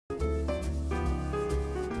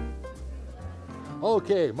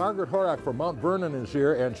Okay, Margaret Horak from Mount Vernon is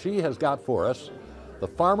here, and she has got for us the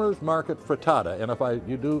Farmer's Market Frittata. And if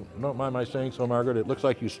you don't mind my saying so, Margaret, it looks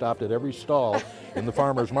like you stopped at every stall in the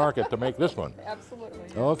Farmer's Market to make this one. Absolutely.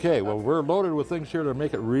 Okay, well, we're loaded with things here to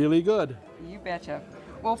make it really good. You betcha.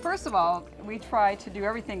 Well, first of all, we try to do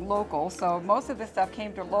everything local, so most of this stuff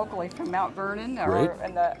came locally from Mount Vernon or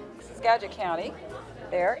in the Skagit County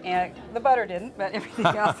there, and the butter didn't, but everything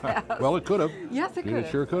else has. Well, it could have. Yes, it could have.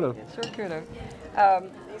 It sure could have. It sure could have.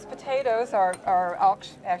 These potatoes are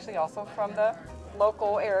actually also from the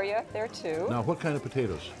local area there too. Now, what kind of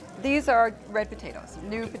potatoes? These are red potatoes,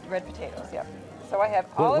 new red potatoes, yep. So I have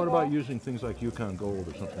olive oil. What about using things like Yukon Gold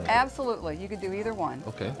or something like that? Absolutely, you could do either one.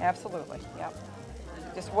 Okay. Absolutely, yep.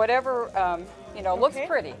 Just whatever, looks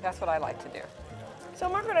pretty. That's what I like to do. So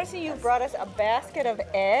Margaret, I see you brought us a basket of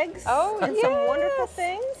eggs. Oh, and yes. some wonderful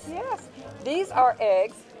things. Yes. These are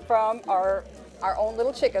eggs from our own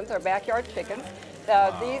little chickens, our backyard chickens.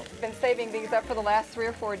 These been saving these up for the last 3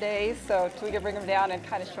 or 4 days, so we can bring them down and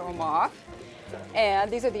kind of show them off.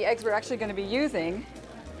 And these are the eggs we're actually going to be using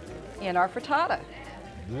in our frittata.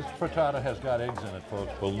 This frittata has got eggs in it,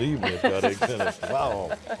 folks. Believe me, it's got eggs in it.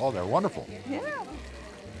 Wow. Oh, they're wonderful. Yeah.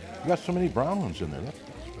 You got so many brown ones in there. That's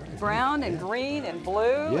very Brown and green and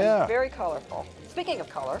blue. Yeah. And very colorful. Speaking of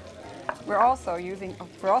color, we're also using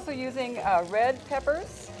red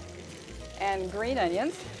peppers and green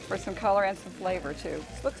onions for some color and some flavor too.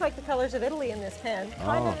 Looks like the colors of Italy in this pan.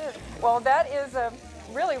 Oh. Well, that is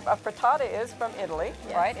really a frittata is from Italy,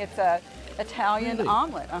 Yes. right? It's a Italian Really?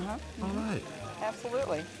 omelet. All right.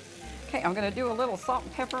 Absolutely. Okay, I'm going to do a little salt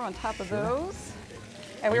and pepper on top of those.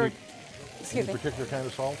 And excuse Any me. particular kind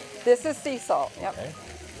of salt? This is sea salt. Yep. Okay.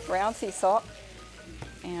 Ground sea salt.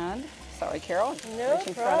 And sorry, Carol. No reach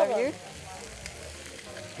in front of problem. you.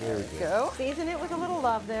 There we Go. Season it with a little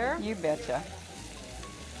love there. You betcha.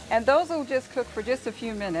 And those will just cook for just a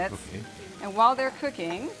few minutes. Okay. And while they're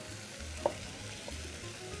cooking,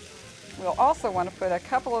 we'll also want to put a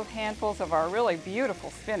couple of handfuls of our really beautiful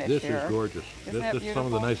spinach This here. is gorgeous. Isn't that This is some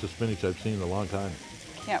of the beautiful? nicest spinach I've seen in a long time.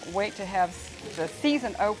 Can't wait to have the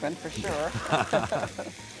season open for sure.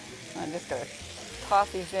 I'm just going to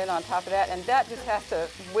toss these in on top of that, and that just has to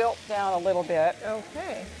wilt down a little bit.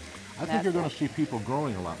 Okay. I think you're going to see people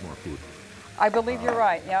growing a lot more food. I believe you're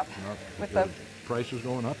right, yep. With the prices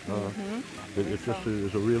going up, it just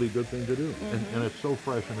is a really good thing to do. And it's so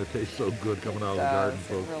fresh and it tastes so good coming out of the garden, it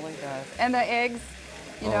folks. really does. And the eggs,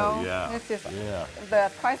 yeah. it's just, Yeah.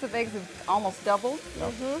 the price of eggs has almost doubled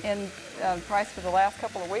in price for the last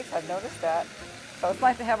couple of weeks. I've noticed that. So it's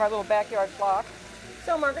nice to have our little backyard flock.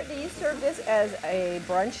 So Margaret, do you serve this as a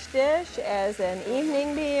brunch dish, as an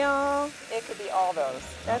evening meal? It could be all those.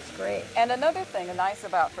 That's great. And another thing nice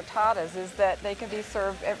about frittatas is that they can be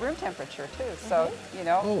served at room temperature too. So,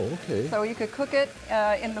 Oh, okay. so you could cook it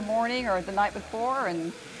in the morning or the night before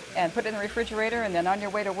and put it in the refrigerator, and then on your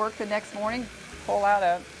way to work the next morning, pull out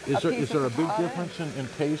a piece Is there a of big frittata. difference in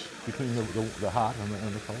taste between the hot and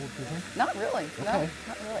the cold, do you think? Not really. No, Okay.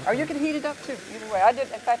 not really. Or you can heat it up too. Either way.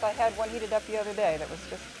 In fact, I had one heated up the other day that was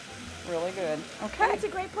just really good. And Okay. it's a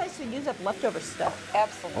great place to use up leftover stuff.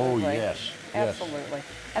 Absolutely. Oh, yes. Absolutely.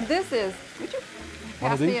 And this is, would you One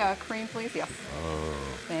pass of me these? a cream, please? Yes. Oh,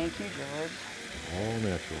 Thank you, George. all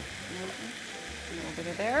natural. A little bit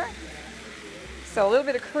of there. So a little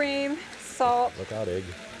bit of cream, salt. Look out, egg.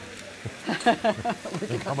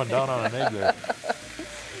 They're coming down on an egg there.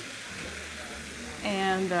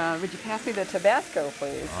 And would you pass me the Tabasco,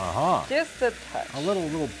 please? Uh-huh. Just a touch. A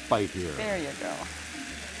little bite here. There you go.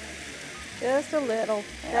 Just a little.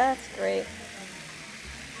 Yeah. That's great.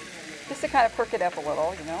 Just to kind of perk it up a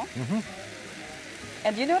little,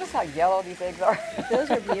 And do you notice how yellow these eggs are? Those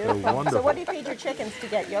are beautiful. So wonderful. what do you feed your chickens to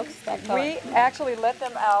get yolks that color? We actually let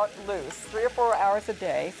them out loose 3 or 4 hours a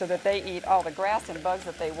day so that they eat all the grass and bugs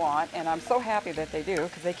that they want. And I'm so happy that they do,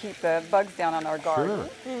 because they keep the bugs down on our garden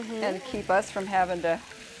and keep us from having to,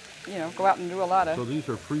 go out and do a lot of. So these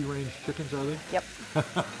are free-range chickens, are they? Yep,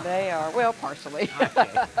 they are. Well, partially.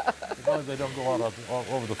 As long as they don't go out all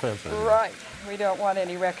over the fence. Right. We don't want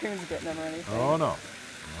any raccoons getting them or anything. Oh, no.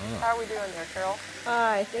 How are we doing there, Carol?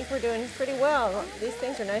 I think we're doing pretty well. These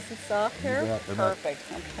things are nice and soft here. Yeah, and that, Perfect.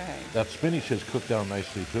 Okay. that spinach has cooked down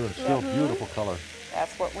nicely, too. It's still beautiful color.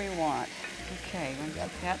 That's what we want. Okay, we got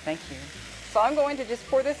that. Thank you. So I'm going to just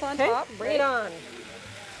pour this on Okay, top. bring it on.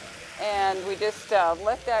 And we just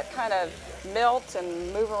let that kind of melt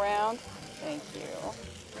and move around. Thank you.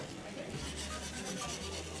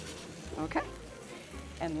 Okay.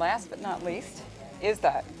 And last but not least is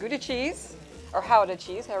the Gouda cheese, or Gouda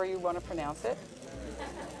cheese, however you want to pronounce it.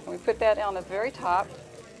 And we put that on the very top.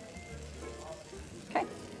 Okay.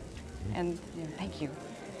 And yeah, thank you.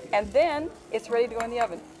 And then it's ready to go in the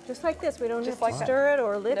oven. Just like this. We don't Just have like to that. stir it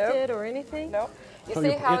or lift Nope. it or anything. Nope. You So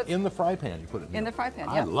see you how put it in the fry pan, you put it in the fry pan,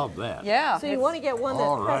 I yeah. love that. Yeah. So you it's- want to get one that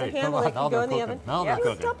All has right, a handle come that on, can go now in the they're oven. cooking. Now Yeah, they're let's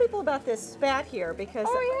cooking. tell people about this spat here because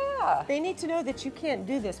Oh yeah. they need to know that you can't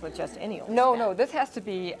do this with just any old No, spat. no, this has to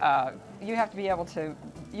be, you have to be able to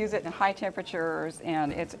use it in high temperatures,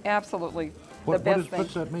 and it's absolutely the best thing.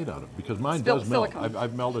 What's that made out of? Because mine Still does melt. silicone.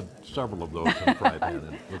 I've melted several of those in the fry pan.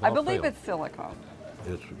 And I without believe fail. it's silicone.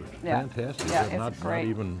 It's Yeah. fantastic. Yeah, it's not great.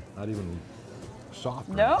 not even soft.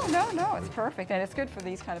 or No, anything. no, no, it's perfect, and it's good for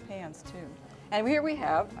these kind of pans too. And here we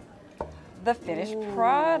have the finished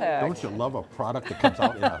product. Don't you love a product that comes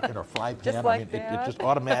out in a fry pan? Just like I mean, it that. just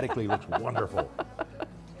automatically looks wonderful.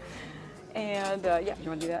 And yeah, you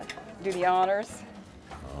want to do that? Do the honors?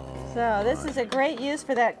 So this is a great use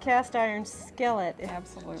for that cast iron skillet.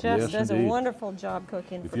 Absolutely. Jeff Yes, does indeed. a wonderful job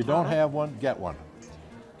cooking. If you don't have one, get one.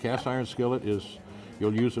 Cast iron skillet is,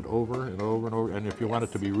 you'll use it over and over and over, and if you want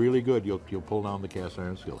it to be really good, you'll pull down the cast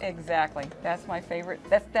iron skillet. Exactly. That's my favorite.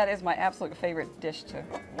 That is my absolute favorite dish to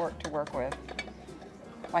work with.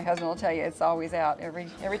 My husband will tell you it's always out every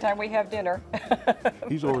time we have dinner.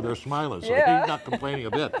 He's over there smiling, so Yeah. he's not complaining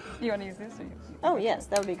a bit. You want to use this? Or you? Oh yes,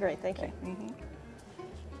 that would be great. Thank you.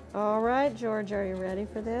 All right, George, are you ready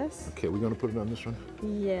for this? Okay, we're going to put it on this one.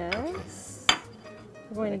 Yes.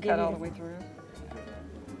 I'm going to Cut give all you the way through.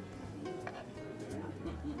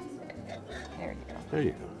 There you go. There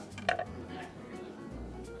you go.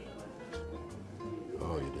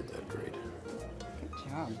 Oh, you did that great. Good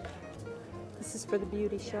job. This is for the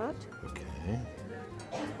beauty shot. Okay.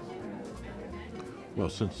 Well,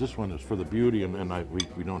 since this one is for the beauty, and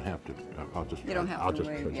we don't have to. I'll just. You don't have I'll to just,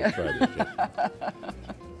 wait, I'll yeah. just try this. Yes.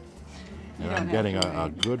 You And don't I'm have getting to a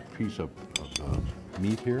wait. good piece of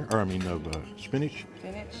meat here, or I mean of spinach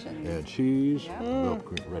Spinach and and cheese, Yeah. a little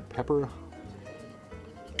red pepper.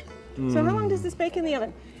 So how long does this bake in the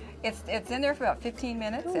oven? it's in there for about 15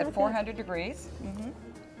 minutes Oh, at okay. 400 degrees.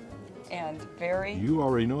 And very. You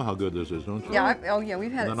already know how good this is, don't you? Yeah. Oh yeah,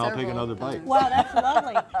 we've had And it then I'll take several another bite. times. Wow, that's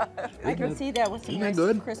lovely. I can it- see that with some isn't that nice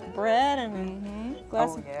good? crisp bread and a glass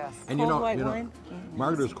Oh of yes. And cold white wine.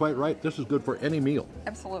 Margaret is quite right. This is good for any meal.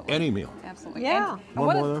 Absolutely. Any meal. Absolutely. Yeah. And One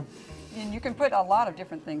what more if- and you can put a lot of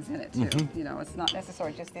different things in it too. You know, it's not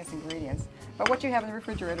necessarily just these ingredients. But what you have in the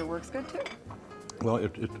refrigerator works good too. Well,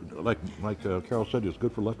 like Carol said, it's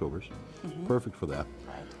good for leftovers. Perfect for that.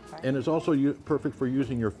 Right. And it's also perfect for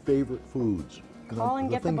using your favorite foods. You know, Call and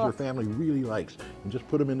the get the things your book. family really likes, and just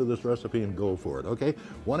put them into this recipe and go for it, okay?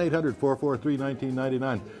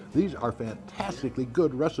 1-800-443-1999. These are fantastically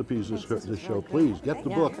good recipes, this show. Please, get the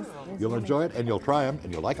Yeah, book. this is You'll yummy. enjoy it, and you'll try them,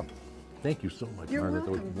 and you'll like them. Thank you so much, You're Margaret.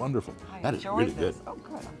 That was welcome. wonderful. I That is enjoyed really this. good. Oh,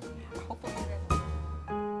 good. I hope